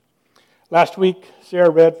Last week, Sarah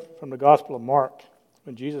read from the Gospel of Mark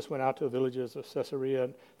when Jesus went out to the villages of Caesarea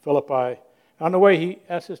and Philippi. On the way, he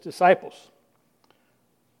asked his disciples,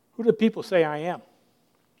 "Who do people say I am?"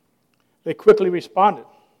 They quickly responded,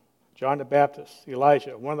 "John the Baptist,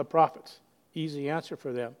 Elijah, one of the prophets." Easy answer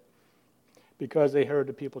for them because they heard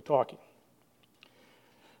the people talking.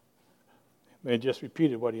 They just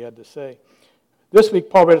repeated what he had to say. This week,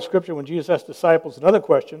 Paul read a scripture when Jesus asked disciples another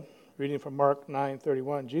question, reading from Mark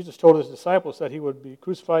 9:31. Jesus told his disciples that he would be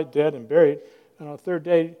crucified, dead, and buried, and on the third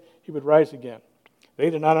day he would rise again. They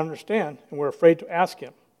did not understand and were afraid to ask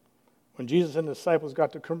him. When Jesus and the disciples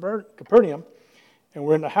got to Capernaum and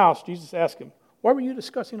were in the house, Jesus asked him, "What were you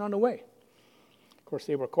discussing on the way?" Of course,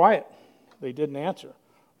 they were quiet. They didn't answer.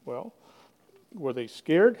 Well, were they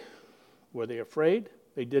scared? Were they afraid?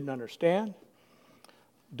 They didn't understand?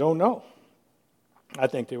 Don't know. I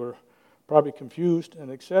think they were probably confused and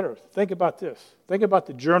etc. Think about this. Think about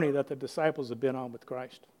the journey that the disciples have been on with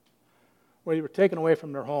Christ, where they were taken away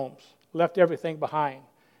from their homes, left everything behind,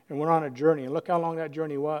 and went on a journey. And look how long that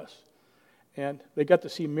journey was. And they got to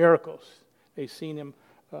see miracles. They seen him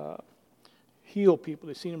heal people.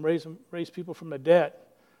 They seen him raise people from the dead.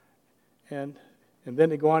 And then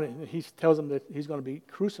they go on and he tells them that he's going to be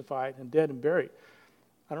crucified and dead and buried.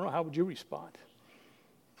 I don't know, how would you respond?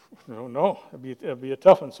 No, it'd be a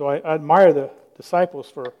tough one. So I admire the disciples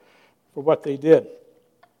for what they did.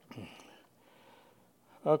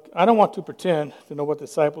 I don't want to pretend to know what the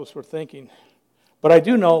disciples were thinking, but I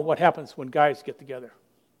do know what happens when guys get together.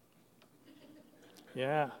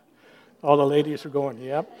 Yeah, all the ladies are going,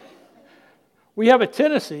 yep. We have a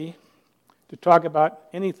tendency to talk about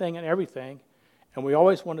anything and everything, and we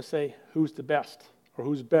always want to say who's the best, or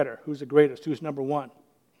who's better, who's the greatest, who's number one.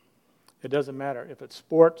 It doesn't matter if it's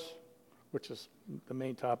sports, which is the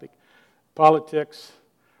main topic, politics,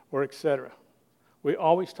 or etc. We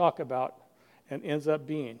always talk about and ends up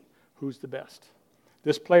being who's the best.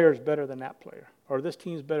 This player is better than that player, or this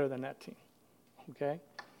team's better than that team. Okay?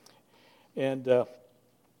 And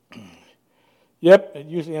yep, it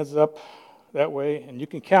usually ends up that way, and you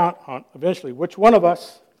can count on eventually which one of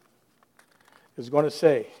us is going to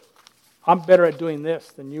say, "I'm better at doing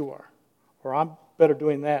this than you are," or "I'm better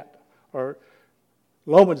doing that," or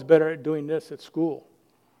 "Loman's better at doing this at school,"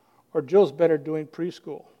 or "Jill's better doing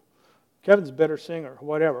preschool," "Kevin's better singer,"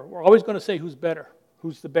 whatever. We're always going to say who's better,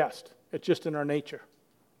 who's the best. It's just in our nature.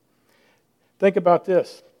 Think about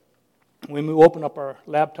this. When we open up our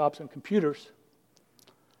laptops and computers,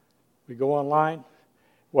 we go online.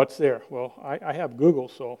 What's there? Well, I have Google,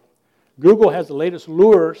 so Google has the latest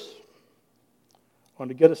lures on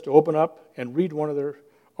to get us to open up and read one of their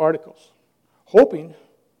articles, hoping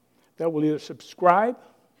that we'll either subscribe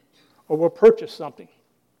or we'll purchase something.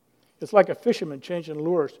 It's like a fisherman changing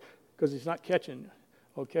lures because he's not catching,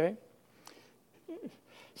 okay?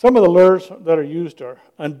 Some of the lures that are used are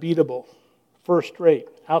unbeatable, first rate,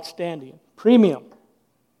 outstanding, premium,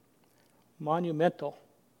 monumental,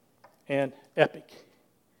 and epic.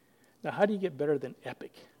 Now, how do you get better than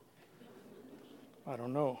epic? I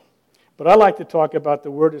don't know. But I like to talk about the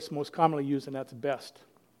word that's most commonly used, and that's best.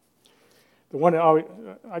 The one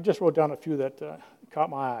that I just wrote down a few that caught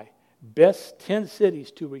my eye. Best 10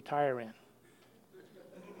 cities to retire in.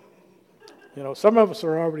 You know, some of us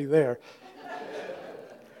are already there.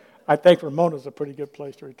 I think Ramona's a pretty good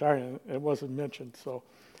place to retire in. It wasn't mentioned. So,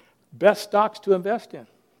 best stocks to invest in.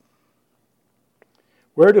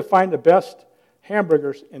 Where to find the best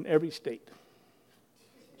hamburgers in every state.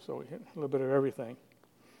 So we hit a little bit of everything.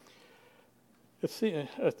 Let's see.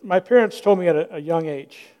 My parents told me at a young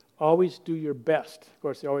age, always do your best. Of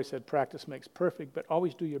course, they always said practice makes perfect, but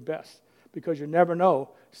always do your best because you never know.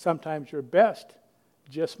 Sometimes your best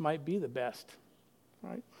just might be the best.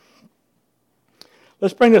 Right?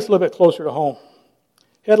 Let's bring this a little bit closer to home.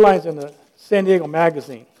 Headlines in the San Diego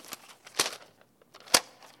Magazine.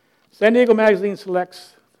 San Diego Magazine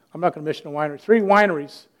selects, I'm not going to mention the winery, 3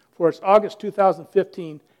 wineries for its August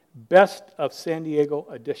 2015 Best of San Diego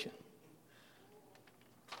edition.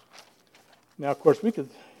 Now, of course, we could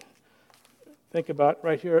think about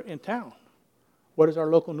right here in town. What does our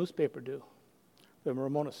local newspaper do? The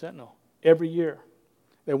Ramona Sentinel. Every year,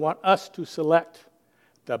 they want us to select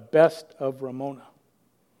the best of Ramona.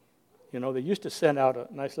 You know, they used to send out a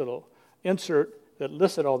nice little insert that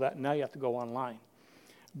listed all that, and now you have to go online.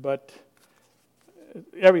 But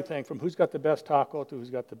everything from who's got the best taco to who's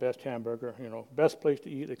got the best hamburger, you know, best place to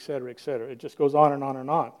eat, et cetera, et cetera. It just goes on and on and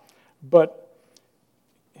on. But,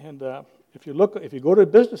 if you go to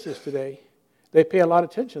businesses today, they pay a lot of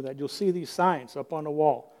attention to that. You'll see these signs up on the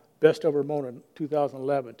wall. Best of Ramona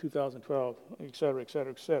 2011, 2012, et cetera, et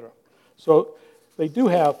cetera, et cetera. So they do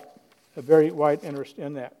have a very wide interest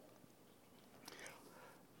in that.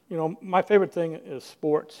 You know, my favorite thing is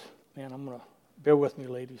sports. Man, I'm going to, bear with me,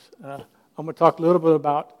 ladies. I'm going to talk a little bit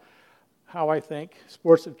about how I think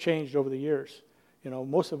sports have changed over the years. You know,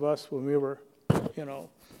 most of us, when we were,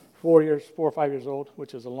 4 or 5 years old,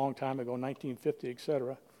 which is a long time ago, 1950, et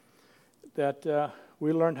cetera, that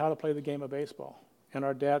we learned how to play the game of baseball. And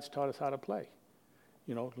our dads taught us how to play.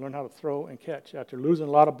 You know, learn how to throw and catch. After losing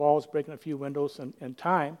a lot of balls, breaking a few windows, and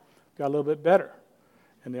time, got a little bit better.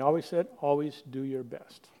 And they always said, always do your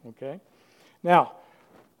best, okay? Now,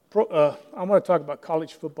 I want to talk about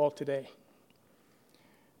college football today.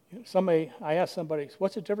 I asked somebody,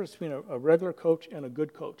 what's the difference between a regular coach and a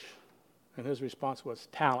good coach? And his response was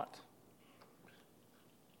talent.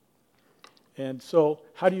 And so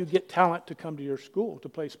how do you get talent to come to your school to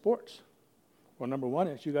play sports? Well, number one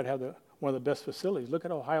is you got to have one of the best facilities. Look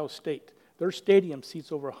at Ohio State. Their stadium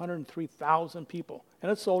seats over 103,000 people,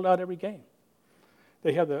 and it's sold out every game.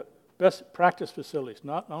 They have the best practice facilities,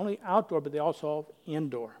 not only outdoor, but they also have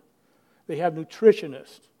indoor. They have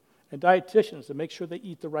nutritionists and dietitians to make sure they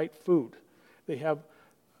eat the right food. They have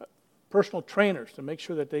personal trainers to make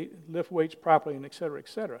sure that they lift weights properly, and et cetera, et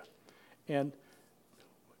cetera. And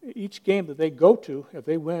each game that they go to, if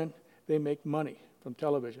they win, they make money from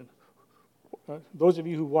television. Those of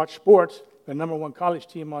you who watch sports, the number one college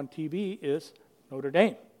team on TV is Notre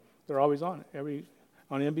Dame. They're always on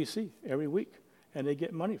NBC every week, and they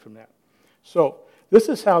get money from that. So this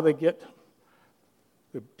is how they get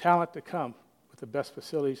the talent to come with the best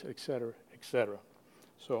facilities, et cetera, et cetera.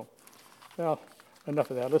 So, well, enough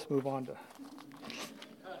of that. Let's move on to...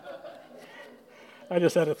 I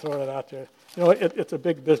just had to throw that out there. You know, it's a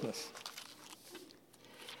big business.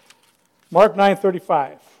 Mark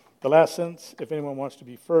 9:35, the last sentence, if anyone wants to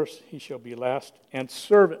be first, he shall be last, and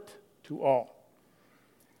servant to all.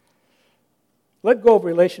 Let go of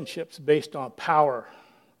relationships based on power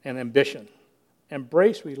and ambition.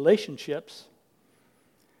 Embrace relationships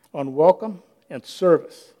on welcome and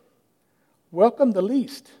service. Welcome the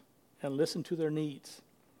least and listen to their needs.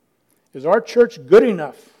 Is our church good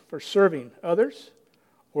enough for serving others,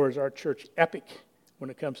 or is our church epic when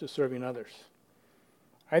it comes to serving others?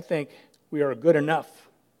 I think we are good enough,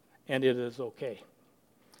 and it is okay.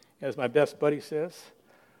 As my best buddy says,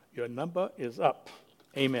 your number is up.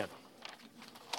 Amen.